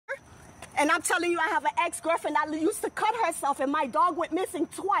And I'm telling you, I have an ex-girlfriend that used to cut herself, and my dog went missing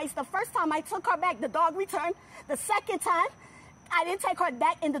twice. The first time I took her back, the dog returned. The second time, I didn't take her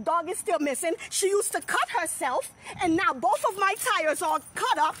back, and the dog is still missing. She used to cut herself, and now both of my tires are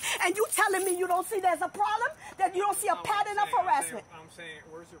cut up, and you telling me you don't see there's a problem? That you don't see a pattern of harassment? I'm saying,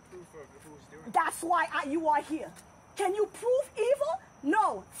 where's the proof of who's doing it? That's why you are here. Can you prove evil?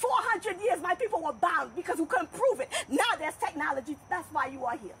 No. 400 years my people were bound because we couldn't prove it. Now there's technology. That's why you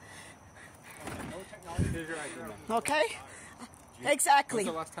are here. No technology. Here's your ID now. Okay? Exactly. When's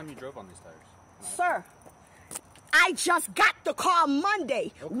the last time you drove on these tires? Sir, I just got the car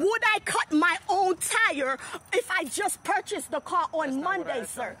Monday. Okay. Would I cut my own tire if I just purchased the car on Monday,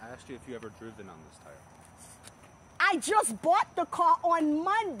 sir? I asked you if you ever driven on this tire. I just bought the car on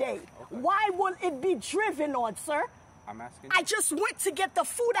Monday. Okay. Why will it be driven on, sir? I'm asking. I just went to get the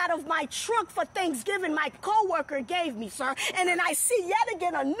food out of my trunk for Thanksgiving my coworker gave me, sir. And then I see yet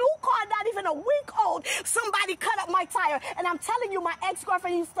again a new car, not even a week old. Somebody cut up my tire. And I'm telling you, my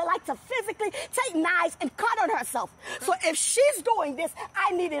ex-girlfriend used to like to physically take knives and cut on herself. Okay. So if she's doing this,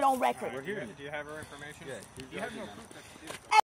 I need it on record. We're here. Do you have her information? Yeah. You have no proof that she did it.